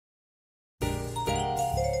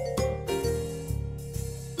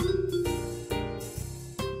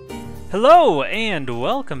Hello and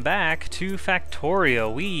welcome back to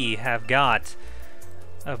Factorio. We have got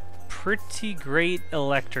a pretty great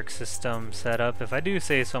electric system set up, if I do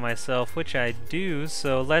say so myself, which I do.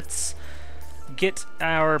 So let's get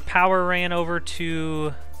our power ran over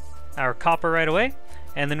to our copper right away,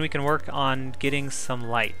 and then we can work on getting some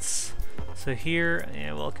lights. So here,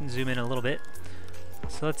 yeah, well, I can zoom in a little bit.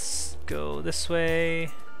 So let's go this way.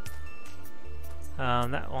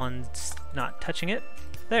 That one's not touching it.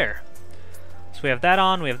 There. So we have that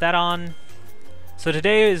on, we have that on. So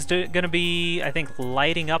today is going to be, I think,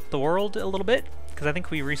 lighting up the world a little bit, because I think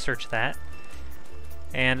we researched that.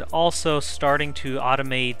 And also starting to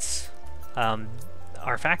automate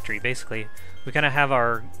our factory, basically. We kind of have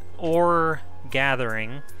our ore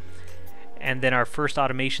gathering, and then our first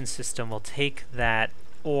automation system will take that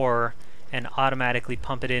ore and automatically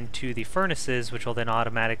pump it into the furnaces, which will then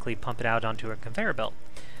automatically pump it out onto a conveyor belt.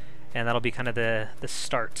 And that'll be kind of the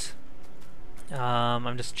start.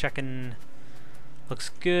 I'm just checking. Looks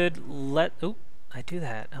good. Oh, I do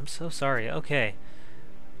that. I'm so sorry. Okay.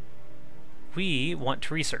 We want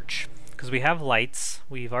to research because we have lights.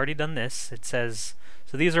 We've already done this. It says,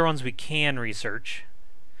 so these are ones we can research.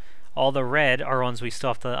 All the red are ones we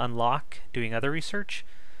still have to unlock doing other research.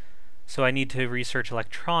 So I need to research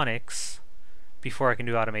electronics before I can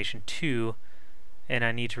do automation 2, and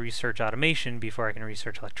I need to research automation before I can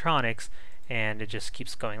research electronics, and it just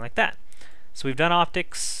keeps going like that. So we've done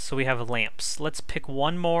optics, so we have lamps. Let's pick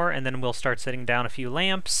one more, and then we'll start setting down a few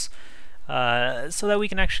lamps so that we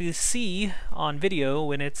can actually see on video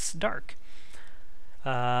when it's dark.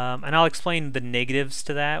 And I'll explain the negatives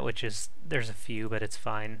to that, which is, there's a few, but it's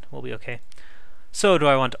fine. We'll be okay. So do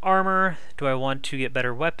I want armor? Do I want to get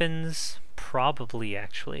better weapons? Probably,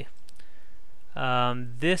 actually.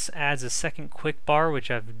 This adds a second quick bar,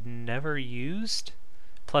 which I've never used.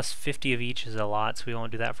 Plus 50 of each is a lot, so we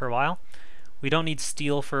won't do that for a while. We don't need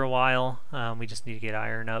steel for a while. We just need to get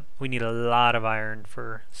iron up. We need a lot of iron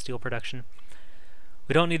for steel production.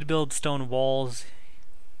 We don't need to build stone walls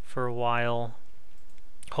for a while.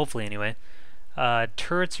 Hopefully, anyway.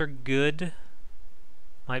 Turrets are good.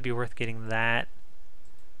 Might be worth getting that.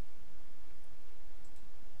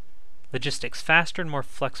 Logistics. Faster and more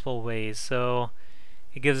flexible ways. So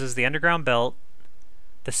it gives us the underground belt,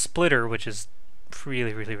 the splitter, which is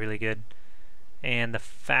really good, and the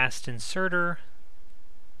fast inserter,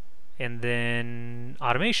 and then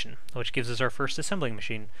automation, which gives us our first assembling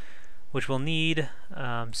machine, which we'll need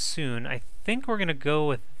soon. I think we're gonna go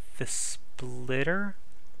with the splitter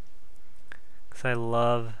because I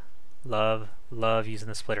love using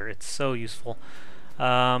the splitter. It's so useful.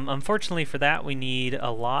 Unfortunately for that, we need a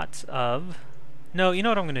lot of... No, you know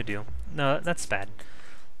what I'm gonna do? No, that's bad.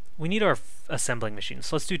 We need our assembling machine,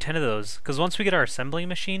 so let's do 10 of those, because once we get our assembling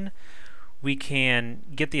machine, we can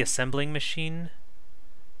get the assembling machine.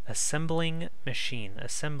 Assembling machine.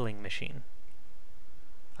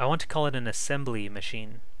 I want to call it an assembly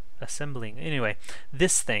machine. Assembling. Anyway,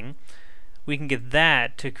 this thing, we can get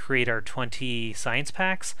that to create our 20 science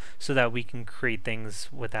packs, so that we can create things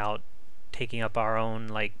without taking up our own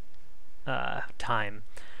time.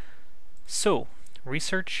 So,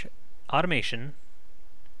 research, automation.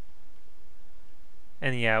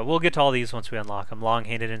 And yeah, we'll get to all these once we unlock them.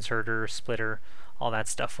 Long-handed inserter, splitter, all that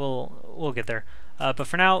stuff. We'll get there. But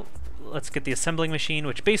for now, let's get the assembling machine,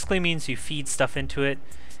 which basically means you feed stuff into it,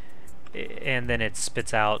 and then it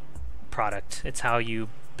spits out product. It's how you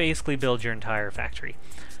basically build your entire factory.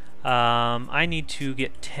 I need to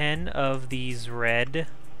get 10 of these red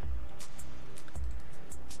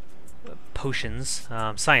potions,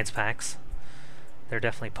 science packs. They're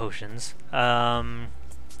definitely potions.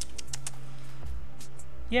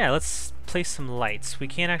 Yeah, let's place some lights. We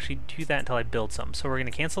can't actually do that until I build some. So we're going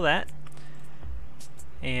to cancel that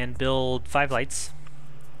and build 5 lights.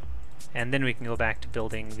 And then we can go back to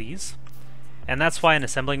building these. And that's why an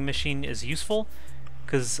assembling machine is useful,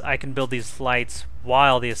 because I can build these lights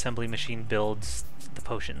while the assembly machine builds the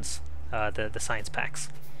potions, the science packs.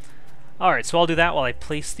 Alright, so I'll do that while I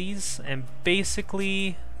place these. And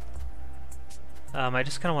basically, I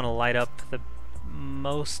just kind of want to light up the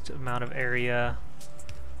most amount of area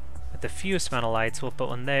with the fewest amount of lights. We'll put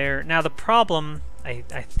one there. Now the problem, I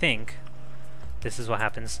think, this is what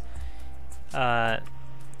happens,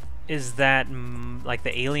 is that like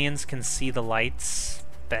the aliens can see the lights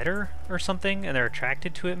better or something, and they're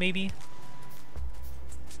attracted to it maybe.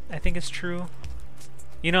 I think it's true.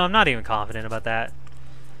 You know, I'm not even confident about that,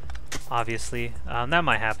 obviously. That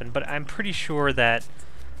might happen, but I'm pretty sure that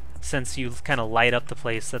since you kind of light up the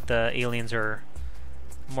place, that the aliens are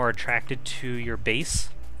more attracted to your base.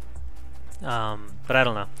 But I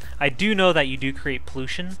don't know. I do know that you do create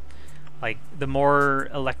pollution Like, the more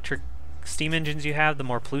electric steam engines you have, the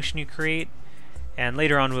more pollution you create, and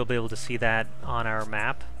later on we'll be able to see that on our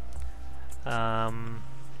map.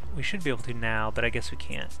 We should be able to now, but I guess we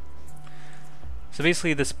can't. So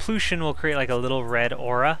basically this pollution will create like a little red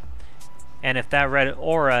aura, and if that red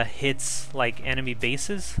aura hits like enemy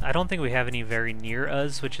bases, I don't think we have any very near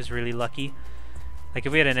us, which is really lucky. Like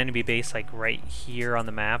if we had an enemy base like right here on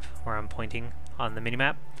the map, where I'm pointing on the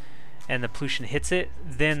minimap, and the pollution hits it,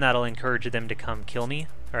 then that'll encourage them to come kill me,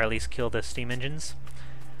 or at least kill the steam engines.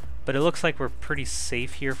 But it looks like we're pretty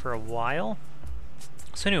safe here for a while.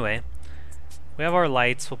 So anyway, we have our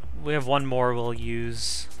lights. We have one more we'll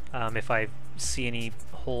use if I see any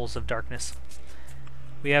holes of darkness.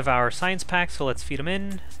 We have our science packs, so let's feed them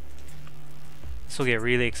in. This will get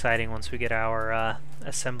really exciting once we get our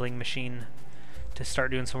assembling machine to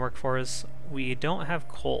start doing some work for us. We don't have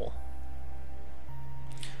coal.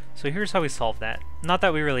 So here's how we solve that. Not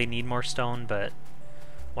that we really need more stone, but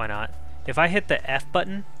why not? If I hit the F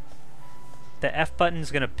button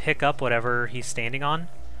is going to pick up whatever he's standing on.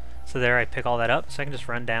 So there, I pick all that up, so I can just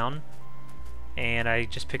run down, and I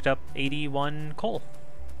just picked up 81 coal.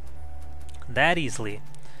 That easily.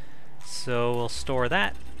 So we'll store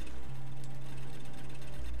that.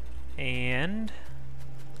 And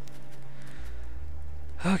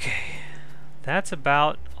okay, that's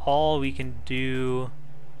about all we can do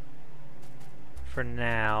for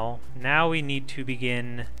now. Now we need to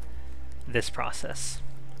begin this process.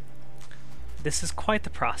 This is quite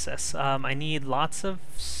the process. I need lots of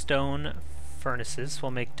stone furnaces.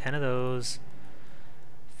 We'll make 10 of those,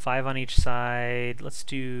 5 on each side. Let's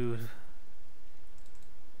do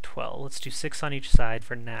 12. Let's do 6 on each side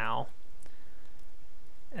for now.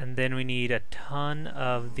 And then we need a ton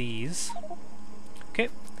of these. Okay,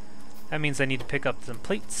 that means I need to pick up some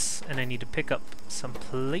plates, and I need to pick up some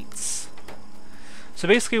plates. So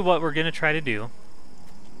basically what we're going to try to do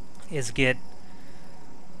is get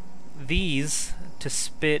these to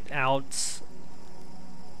spit out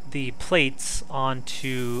the plates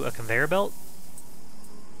onto a conveyor belt,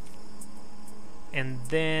 and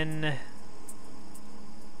then I'm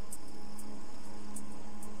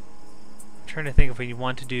trying to think if we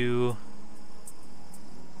want to do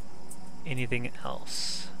anything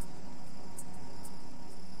else.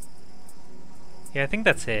 Yeah, I think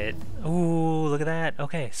that's it. Ooh, look at that.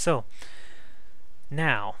 Okay, so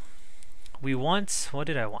now we want, what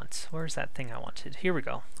did I want? Where's that thing I wanted? Here we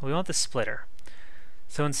go. We want the splitter.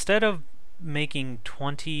 So instead of making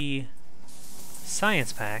 20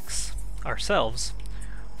 science packs ourselves,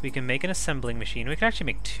 we can make an assembling machine. We could actually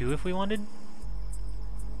make 2 if we wanted,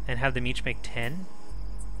 and have them each make 10.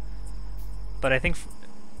 But I think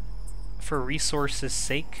for resources'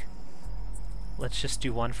 sake, let's just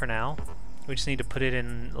do 1 for now. We just need to put it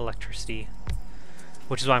in electricity,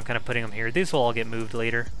 which is why I'm kind of putting them here. These will all get moved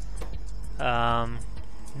later.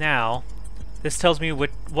 Now, this tells me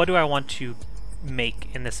what do I want to make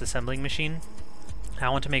in this assembling machine. I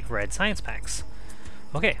want to make red science packs.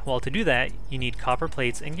 Okay, well, to do that, you need copper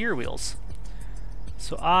plates and gear wheels.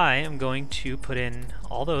 So I am going to put in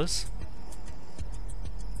all those.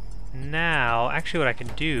 Now, actually what I can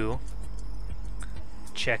do,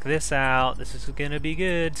 check this out. This is gonna be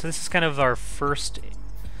good. So this is kind of our first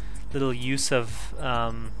little use of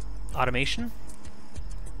automation.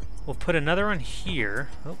 We'll put another one here.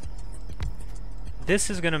 Oh.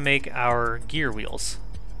 This is going to make our gear wheels.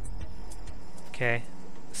 Okay,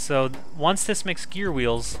 so once this makes gear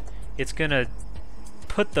wheels, it's going to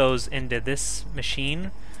put those into this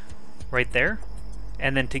machine right there,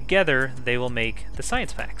 and then together they will make the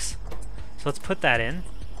science packs. So let's put that in.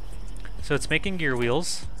 So it's making gear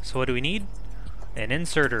wheels. So what do we need? An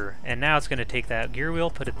inserter. And now it's going to take that gear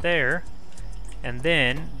wheel, put it there, and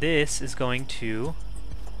then this is going to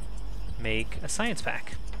make a science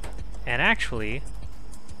pack. And actually,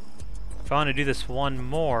 if I want to do this one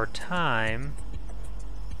more time,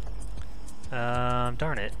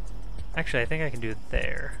 darn it. Actually, I think I can do it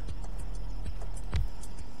there.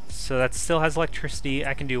 So that still has electricity.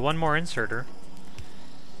 I can do one more inserter.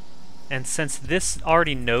 And since this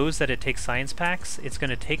already knows that it takes science packs, it's going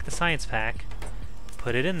to take the science pack,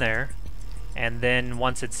 put it in there, and then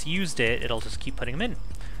once it's used it, it'll just keep putting them in.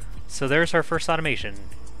 So there's our first automation.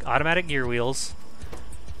 Automatic gear wheels.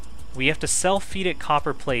 We have to self-feed it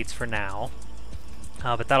copper plates for now,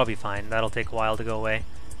 but that'll be fine. That'll take a while to go away.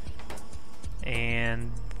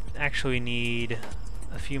 And actually we need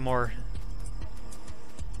a few more.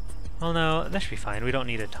 Well, no, that should be fine. We don't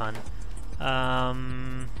need a ton.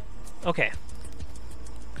 Okay.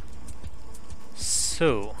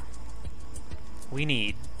 So we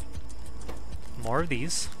need more of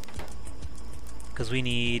these, because we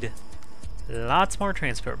need Lots more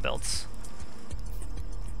transport belts.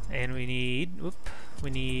 And we need,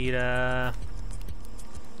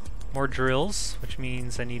 more drills, which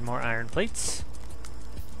means I need more iron plates.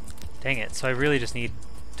 Dang it, so I really just need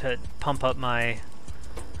to pump up my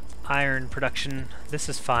iron production. This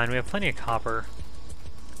is fine, we have plenty of copper.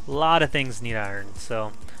 A lot of things need iron,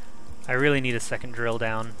 so I really need a second drill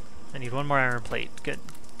down. I need one more iron plate, good.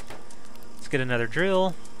 Let's get another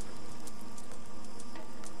drill.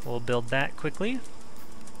 We'll build that quickly.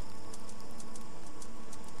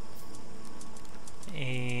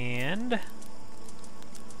 And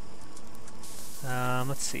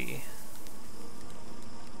let's see.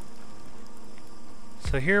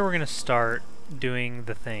 So here we're going to start doing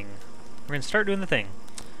the thing. We're going to start doing the thing.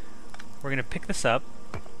 We're going to pick this up.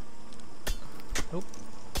 Oh.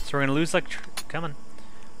 So we're going to lose come on.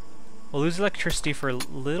 We'll lose electricity for a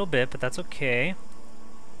little bit, but that's okay.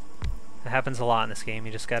 That happens a lot in this game.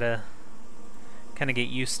 You just gotta kind of get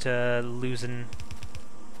used to losing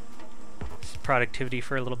productivity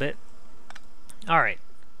for a little bit. Alright.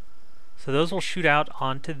 So those will shoot out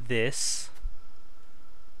onto this.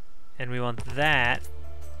 And we want that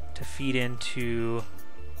to feed into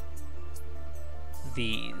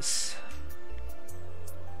these.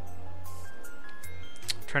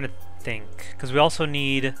 I'm trying to think. Because we also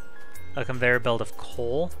need a conveyor belt of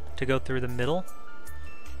coal to go through the middle.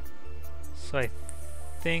 So I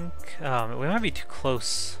think we might be too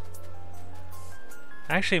close.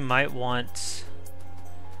 I actually might want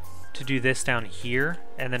to do this down here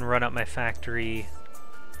and then run up my factory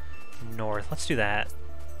north. Let's do that.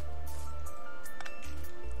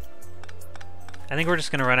 I think we're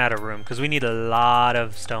just going to run out of room because we need a lot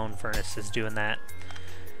of stone furnaces doing that.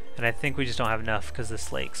 And I think we just don't have enough because of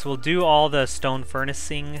this lake. So we'll do all the stone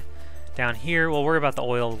furnacing down here. We'll worry about the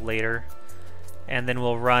oil later. And then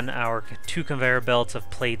we'll run our 2 conveyor belts of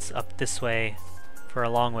plates up this way for a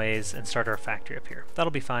long ways and start our factory up here.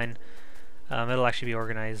 That'll be fine. It'll actually be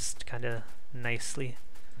organized kind of nicely.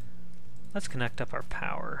 Let's connect up our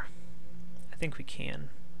power. I think we can.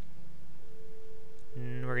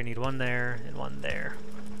 We're gonna need one there and one there.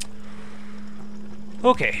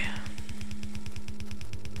 Okay.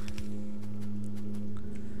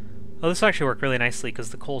 Oh, this will actually work really nicely because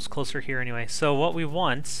the coal's closer here anyway. So what we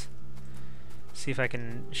want, see if I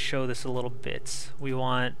can show this a little bit. We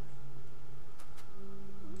want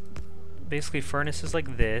basically furnaces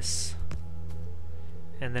like this,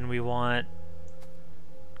 and then we want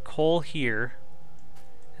coal here,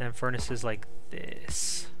 and then furnaces like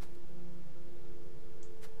this.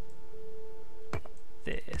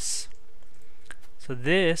 So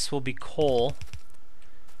this will be coal.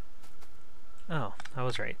 Oh, I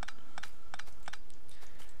was right.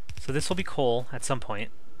 So this will be coal at some point.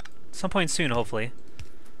 Some point soon, hopefully.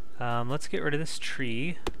 Let's get rid of this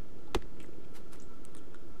tree.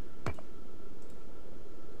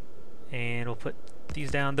 And we'll put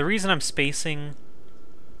these down. The reason I'm spacing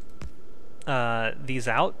these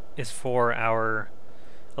out is for our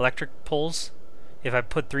electric poles. If I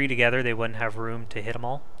put 3 together, they wouldn't have room to hit them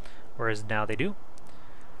all, whereas now they do.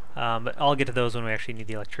 But I'll get to those when we actually need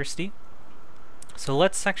the electricity. So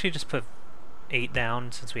let's actually just put 8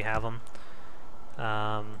 down since we have them.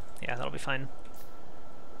 Yeah, that'll be fine.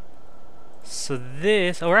 So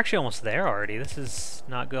this, oh, we're actually almost there already. This is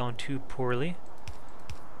not going too poorly.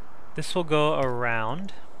 This will go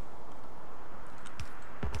around.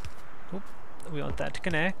 Oop, we want that to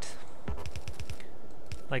connect.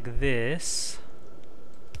 Like this.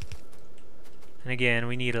 And again,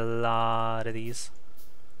 we need a lot of these.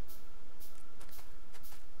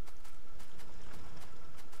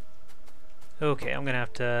 Okay, I'm gonna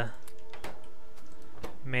have to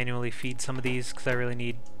manually feed some of these because I really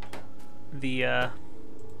need the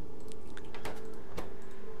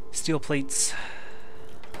steel plates,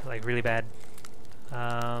 like really bad.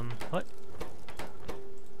 What?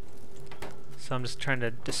 So I'm just trying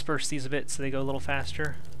to disperse these a bit so they go a little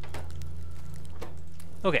faster.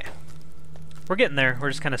 Okay, we're getting there.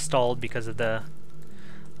 We're just kind of stalled because of the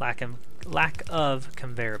lack of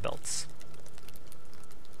conveyor belts.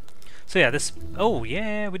 So yeah, this, oh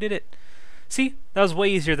yeah, we did it. See, that was way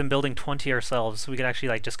easier than building 20 ourselves. We could actually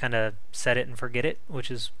like just kind of set it and forget it,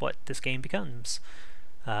 which is what this game becomes.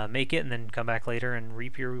 Make it and then come back later and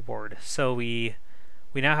reap your reward. So we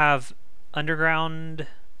now have underground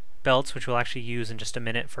belts, which we'll actually use in just a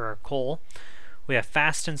minute for our coal. We have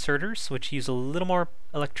fast inserters, which use a little more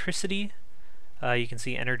electricity. You can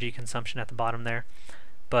see energy consumption at the bottom there,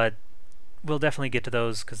 but we'll definitely get to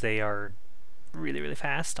those because they are really, really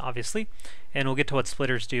fast, obviously. And we'll get to what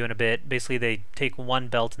splitters do in a bit. Basically, they take one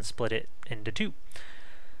belt and split it into 2.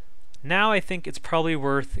 Now I think it's probably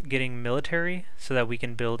worth getting military so that we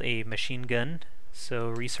can build a machine gun. So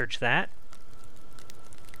research that.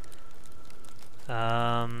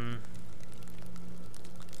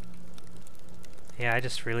 Yeah, I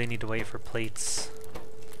just really need to wait for plates.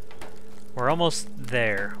 We're almost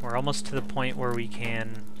there. We're almost to the point where we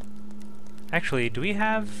can... Actually, do we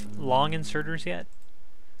have long inserters yet?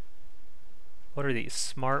 What are these?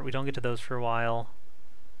 Smart. We don't get to those for a while.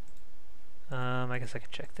 I guess I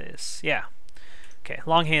could check this. Yeah. Okay,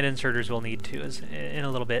 long hand inserters we'll need to in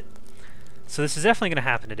a little bit. So this is definitely going to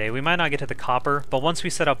happen today. We might not get to the copper, but once we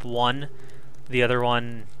set up one, the other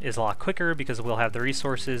one is a lot quicker because we'll have the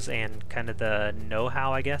resources and kind of the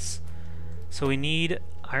know-how, I guess. So we need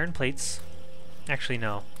iron plates. Actually,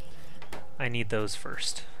 no. I need those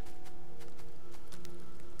first.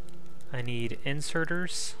 I need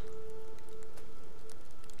inserters.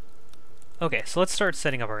 Okay, so let's start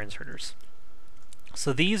setting up our inserters.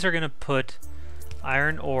 So these are going to put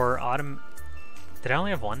iron ore Did I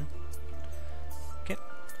only have one? Okay.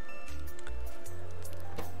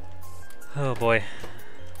 Oh boy.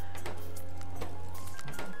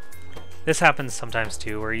 This happens sometimes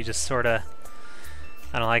too, where you just sort of,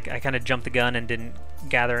 I don't know, I kind of jumped the gun and didn't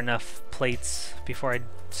gather enough plates before I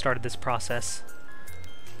started this process.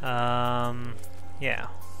 Yeah.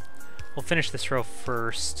 We'll finish this row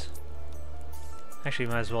first. Actually,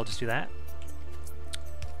 we might as well just do that.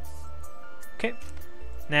 Okay.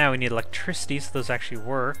 Now we need electricity, so those actually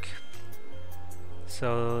work.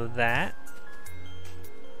 So that.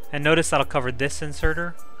 And notice that'll cover this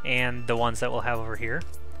inserter and the ones that we'll have over here.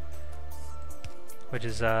 Which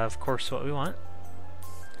is, of course, what we want.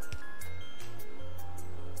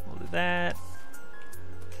 We'll do that.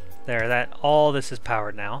 There, all this is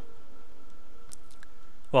powered now.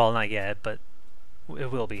 Well, not yet, but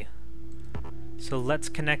it will be. So let's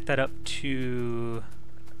connect that up to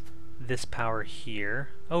this power here.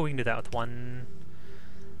 Oh, we can do that with one.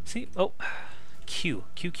 See? Oh, Q.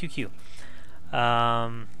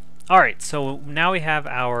 Alright, so now we have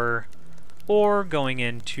our ore going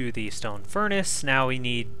into the stone furnace. Now we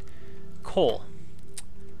need coal.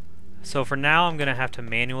 So for now, I'm going to have to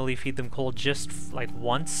manually feed them coal just like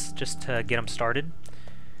once, just to get them started.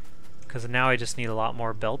 Because now I just need a lot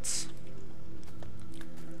more belts.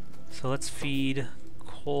 So let's feed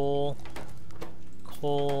coal.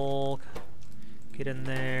 Get in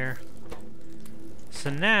there. So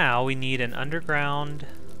now we need an underground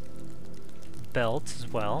belt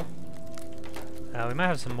as well. We might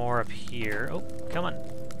have some more up here. Oh, come on.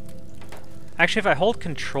 Actually, if I hold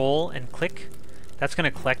control and click, that's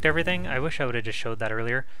going to collect everything. I wish I would have just showed that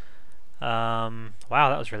earlier. Wow,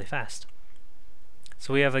 that was really fast.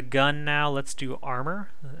 So we have a gun now. Let's do armor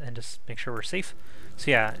and just make sure we're safe. So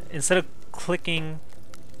yeah, instead of clicking,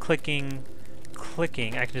 I can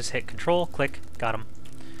just hit control, click, got him.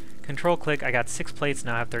 Control, click, I got 6 plates,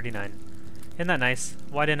 now I have 39. Isn't that nice?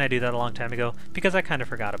 Why didn't I do that a long time ago? Because I kind of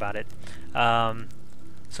forgot about it.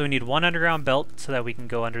 So we need one underground belt so that we can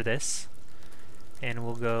go under this. And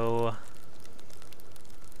we'll go...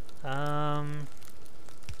 that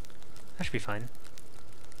should be fine.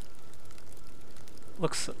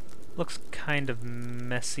 Looks kind of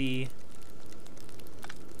messy.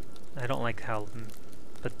 I don't like how...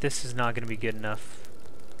 But this is not going to be good enough.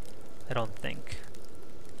 I don't think.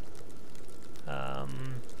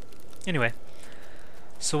 Anyway.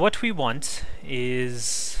 So what we want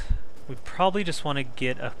is... We probably just want to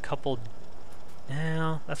get a couple...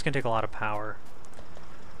 No, that's going to take a lot of power.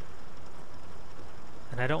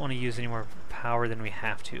 And I don't want to use any more power than we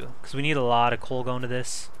have to. Because we need a lot of coal going to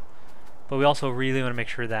this. But we also really want to make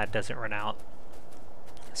sure that doesn't run out.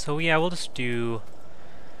 So yeah, we'll just do...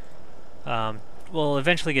 we'll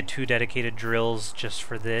eventually get 2 dedicated drills just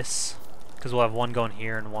for this. Because we'll have one going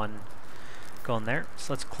here and one going there.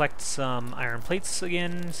 So let's collect some iron plates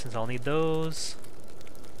again, since I'll need those.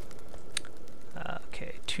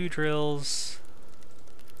 Okay, 2 drills.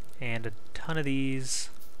 And a ton of these.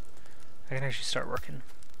 I can actually start working.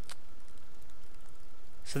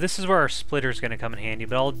 So this is where our splitter is going to come in handy,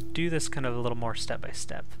 but I'll do this kind of a little more step by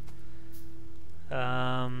step.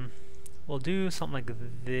 We'll do something like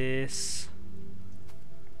this.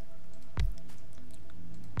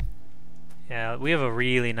 Yeah, we have a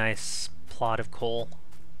really nice plot of coal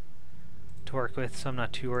to work with, so I'm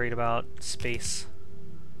not too worried about space.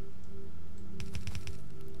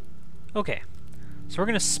 Okay, so we're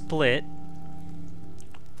going to split.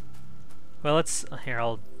 Well, here,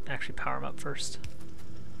 I'll actually power them up first.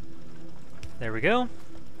 There we go.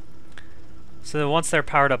 So once they're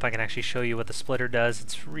powered up, I can actually show you what the splitter does.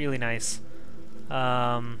 It's really nice.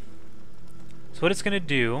 So what it's going to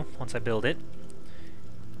do, once I build it,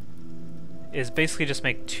 is basically just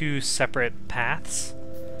make two separate paths.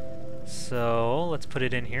 So let's put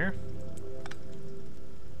it in here.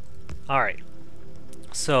 Alright,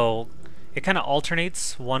 so it kind of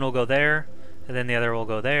alternates. One will go there, and then the other will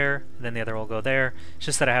go there, and then the other will go there. It's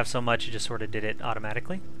just that I have so much, it just sort of did it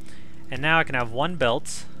automatically. And now I can have one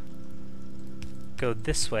belt go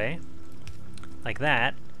this way, like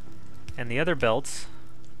that, and the other belt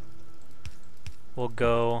will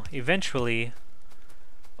go eventually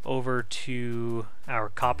over to our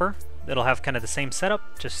copper. It'll have kind of the same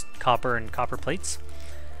setup, just copper and copper plates.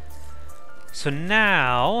 So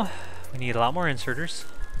now we need a lot more inserters.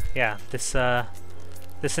 Yeah, this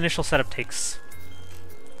initial setup takes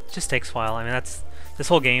a while. I mean, this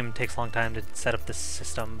whole game takes a long time to set up this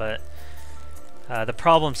system, but the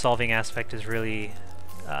problem-solving aspect is really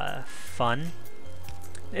fun,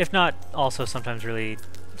 if not also sometimes really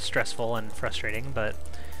stressful and frustrating. But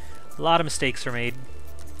a lot of mistakes are made.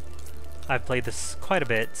 I've played this quite a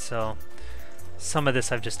bit, so some of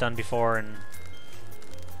this I've just done before, and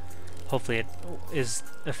hopefully it is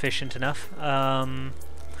efficient enough.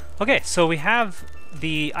 Okay, so we have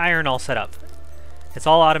the iron all set up. It's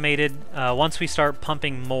all automated. Once we start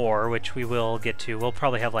pumping more, which we will get to, we'll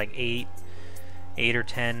probably have like 8 or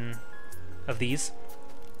 10 of these.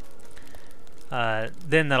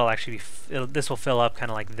 Then that'll actually be, this will fill up kind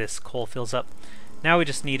of like this coal fills up. Now we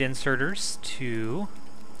just need inserters to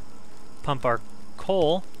pump our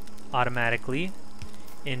coal automatically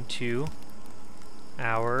into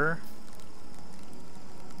our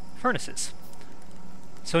furnaces.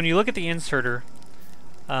 So when you look at the inserter,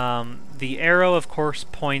 the arrow of course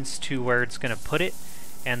points to where it's going to put it,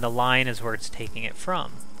 and the line is where it's taking it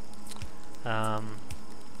from. So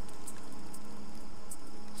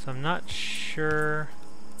I'm not sure.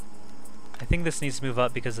 I think this needs to move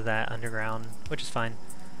up because of that underground, which is fine.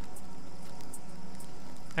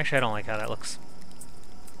 Actually, I don't like how that looks.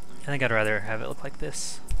 I think I'd rather have it look like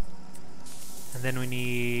this. And then we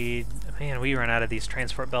need... Man, we run out of these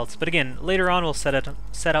transport belts. But again, later on we'll set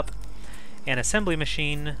up an assembly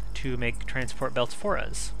machine to make transport belts for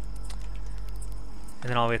us. And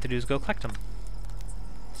then all we have to do is go collect them.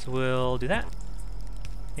 So we'll do that.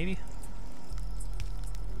 Maybe.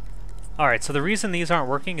 Alright, so the reason these aren't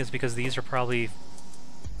working is because these are probably...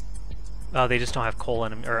 Oh, they just don't have coal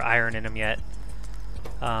in them, or iron in them yet.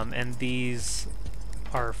 And these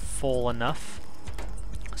are full enough.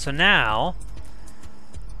 So now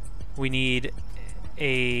we need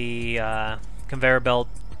a conveyor belt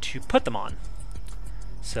to put them on.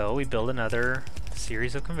 So we build another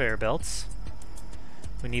series of conveyor belts.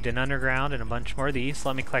 We need an underground and a bunch more of these.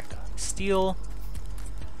 Let me collect steel.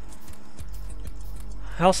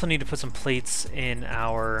 I also need to put some plates in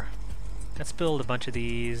our... Let's build a bunch of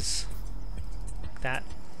these. Like that.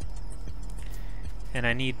 And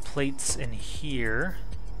I need plates in here.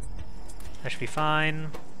 That should be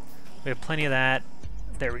fine. We have plenty of that.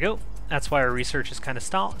 There we go. That's why our research is kind of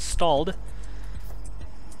stalled.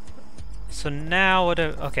 So now what?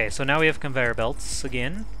 Okay, so now we have conveyor belts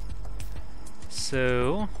again.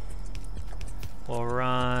 So we'll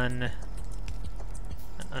run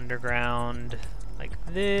an underground like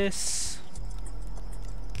this.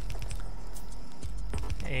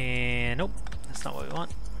 And nope, that's not what we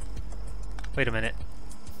want. Wait a minute.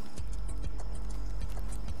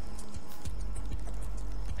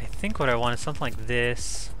 I think what I want is something like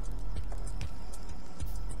this.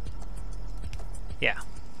 Yeah.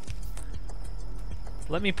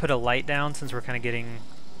 Let me put a light down since we're kind of getting...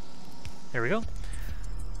 There we go.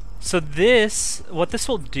 So this, what this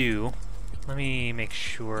will do, let me make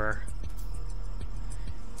sure,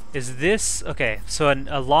 is this, okay, so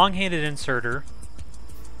a long-handed inserter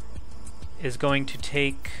is going to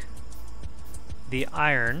take the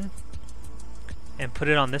iron and put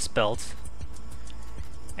it on this belt,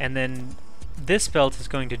 and then this belt is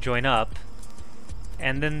going to join up,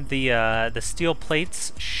 and then the steel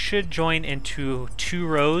plates should join into 2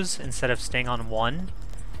 rows instead of staying on 1.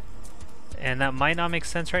 And that might not make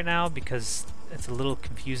sense right now because it's a little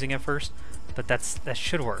confusing at first, but that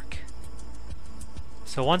should work.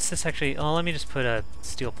 So once this actually, oh, let me just put a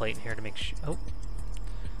steel plate in here to make sure. Oh,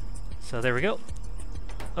 so there we go.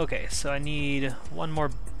 Okay, so I need one more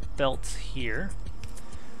belt here.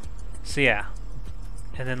 So yeah,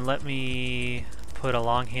 and then let me put a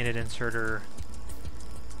long-handed inserter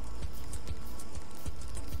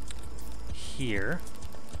here.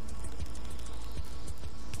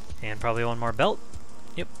 And probably one more belt.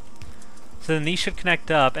 Yep. So then these should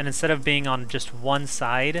connect up, and instead of being on just one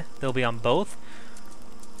side, they'll be on both,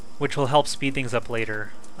 which will help speed things up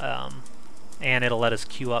later. And it'll let us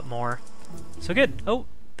queue up more. So good. Oh,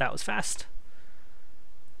 that was fast.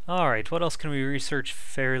 Alright, what else can we research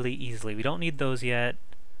fairly easily? We don't need those yet.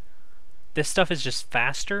 This stuff is just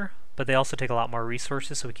faster, but they also take a lot more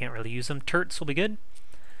resources, so we can't really use them. Turrets will be good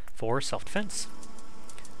for self-defense.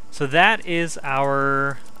 So that is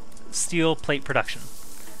our steel plate production.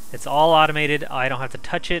 It's all automated. I don't have to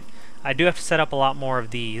touch it. I do have to set up a lot more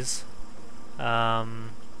of these. So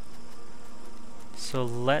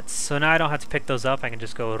now I don't have to pick those up. I can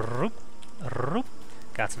just go roop, roop.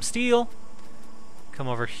 Got some steel. Come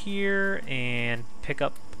over here and pick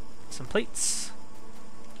up some plates.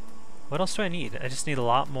 What else do I need? I just need a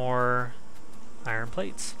lot more iron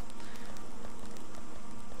plates.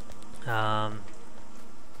 Alright.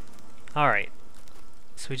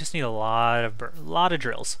 So we just need a lot of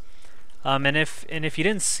drills. And if you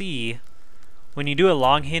didn't see, when you do a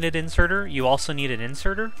long-handed inserter, you also need an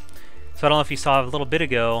inserter. So I don't know if you saw a little bit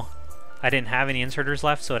ago, I didn't have any inserters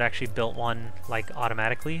left, so it actually built one like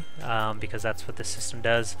automatically, because that's what the system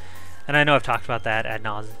does. And I know I've talked about that ad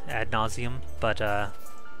nauseum, but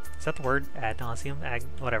is that the word? Ad nauseum?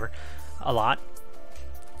 Whatever. A lot.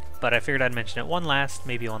 But I figured I'd mention it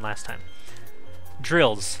maybe one last time.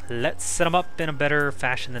 Drills. Let's set them up in a better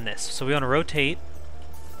fashion than this. So we want to rotate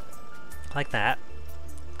like that.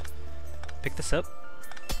 Pick this up.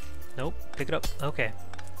 Nope. Pick it up. Okay.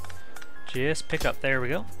 Just pick it up. There we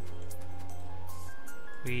go.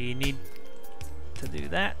 We need to do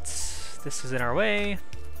that. This is in our way.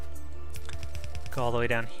 Go all the way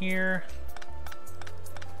down here.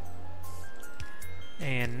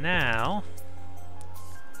 And now,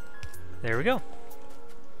 there we go.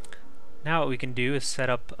 Now what we can do is set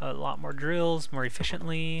up a lot more drills more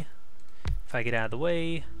efficiently. If I get out of the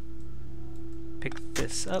way, pick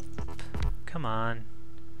this up. Come on.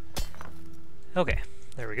 Okay,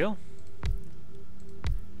 there we go.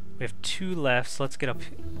 We have 2 left, so let's get up.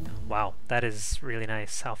 Wow, that is really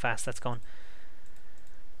nice how fast that's going.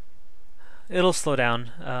 It'll slow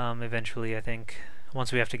down eventually, I think,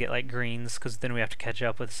 once we have to get like greens, because then we have to catch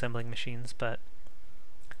up with assembling machines. But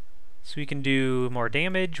so we can do more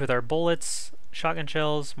damage with our bullets, shotgun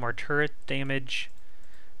shells, more turret damage.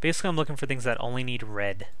 Basically, I'm looking for things that only need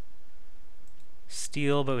red.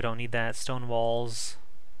 Steel, but we don't need that. Stone walls.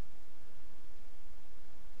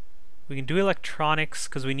 We can do electronics,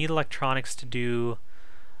 because we need electronics to do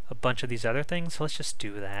a bunch of these other things, so let's just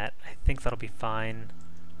do that. I think that'll be fine.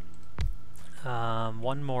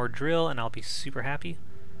 One more drill and I'll be super happy.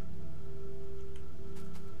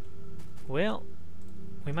 Well,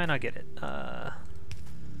 we might not get it. Let's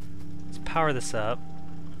power this up.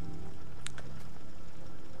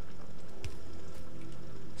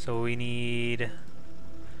 So we need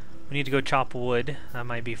to go chop wood. That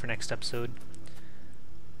might be for next episode.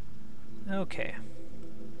 Okay.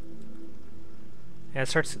 Yeah, it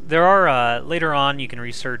starts. There are later on you can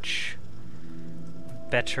research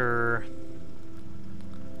better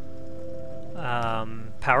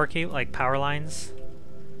power lines.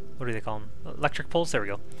 What do they call them? Electric poles. There we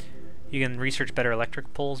go. You can research better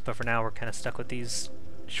electric poles, but for now we're kind of stuck with these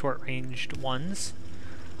short-ranged ones.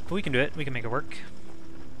 But we can do it. We can make it work.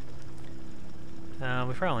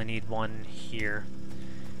 We probably need one here.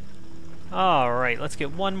 Alright, let's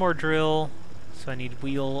get one more drill. So I need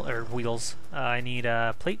wheels. I need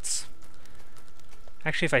plates.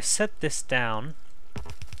 Actually, if I set this down,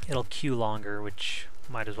 it'll queue longer, which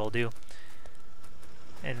might as well do.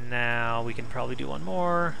 And now we can probably do one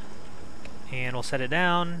more. And we'll set it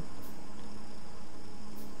down.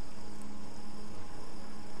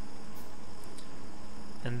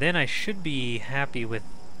 And then I should be happy with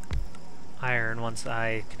iron once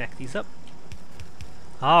I connect these up.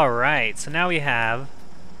 Alright, so now we have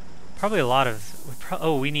probably a lot of...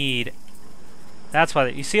 we need... That's why...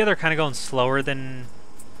 You see how they're kind of going slower than...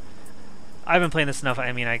 I've been playing this enough,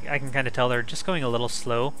 I mean, I can kind of tell they're just going a little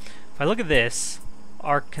slow. If I look at this,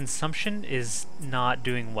 our consumption is not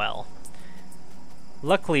doing well.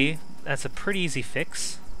 Luckily, that's a pretty easy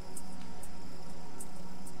fix.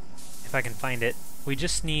 If I can find it. We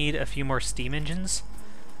just need a few more steam engines.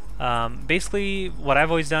 Basically, what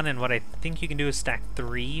I've always done and what I think you can do is stack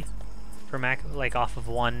 3 for like off of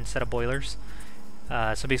one set of boilers.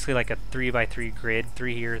 So basically like a 3x3 grid,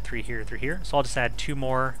 3 here, 3 here, 3 here. So I'll just add 2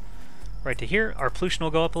 more right to here. Our pollution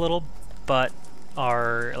will go up a little, but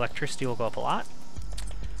our electricity will go up a lot.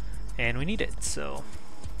 And we need it, so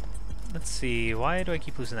let's see. Why do I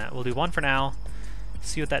keep losing that? We'll do 1 for now,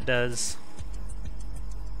 see what that does.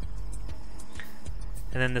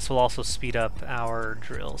 And then this will also speed up our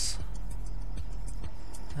drills.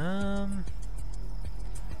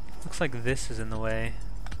 Looks like this is in the way.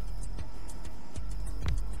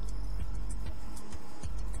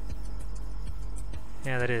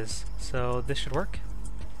 Yeah, that is. So this should work.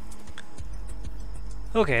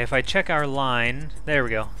 Okay, if I check our line, there we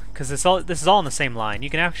go. Because this is all in the same line. You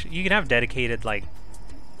can have dedicated like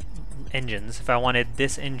engines. If I wanted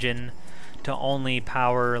this engine to only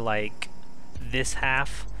power like this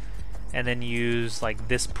half, and then use like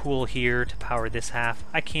this pool here to power this half,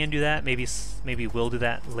 I can do that. Maybe we'll do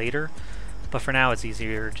that later. But for now, it's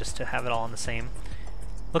easier just to have it all in the same.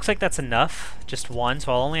 Looks like that's enough, just one.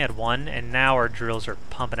 So I'll only add one, and now our drills are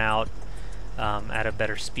pumping out at a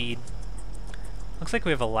better speed. Looks like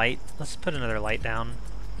we have a light. Let's put another light down.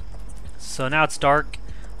 So now it's dark.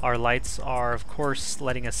 Our lights are, of course,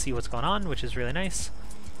 letting us see what's going on, which is really nice.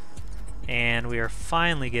 And we are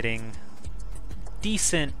finally getting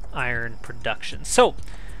decent iron production. So,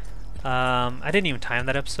 I didn't even time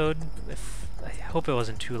that episode. I hope it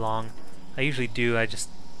wasn't too long. I usually do. I just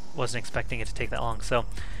wasn't expecting it to take that long. So,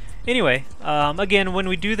 anyway, again, when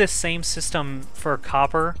we do this same system for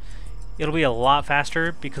copper, it'll be a lot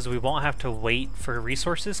faster because we won't have to wait for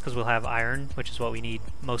resources because we'll have iron, which is what we need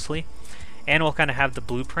mostly. And we'll kind of have the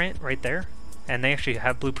blueprint right there. And they actually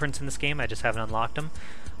have blueprints in this game, I just haven't unlocked them.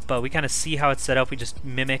 But we kind of see how it's set up. We just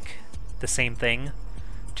mimic the same thing,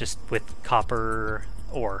 just with copper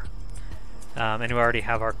ore. And we already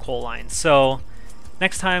have our coal line. So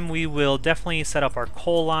next time we will definitely set up our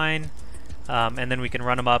coal line, and then we can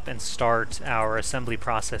run them up and start our assembly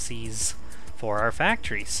processes for our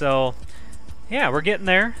factory. So yeah, we're getting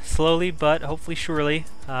there, slowly but hopefully surely.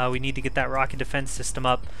 We need to get that rocket defense system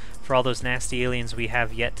up for all those nasty aliens we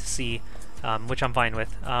have yet to see, which I'm fine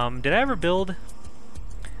with. Did I ever build?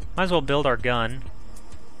 Might as well build our gun,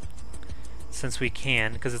 since we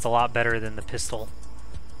can, because it's a lot better than the pistol.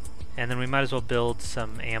 And then we might as well build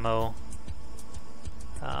some ammo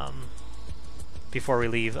before we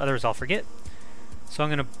leave, otherwise I'll forget. So I'm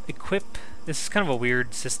going to equip. This is kind of a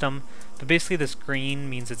weird system, but basically this green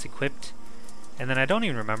means it's equipped. And then I don't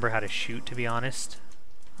even remember how to shoot, to be honest.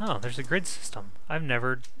 Oh, there's a grid system. I've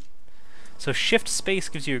never... So shift space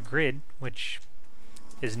gives you a grid, which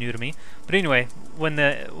is new to me. But anyway, when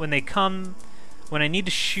they come, when I need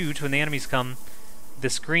to shoot, when the enemies come,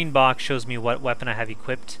 this green box shows me what weapon I have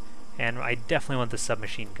equipped, and I definitely want the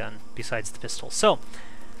submachine gun besides the pistol. So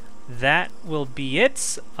that will be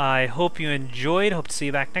it. I hope you enjoyed. Hope to see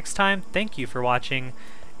you back next time. Thank you for watching.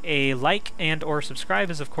 A like and or subscribe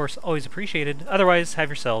is of course always appreciated. Otherwise, have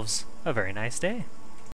yourselves a very nice day.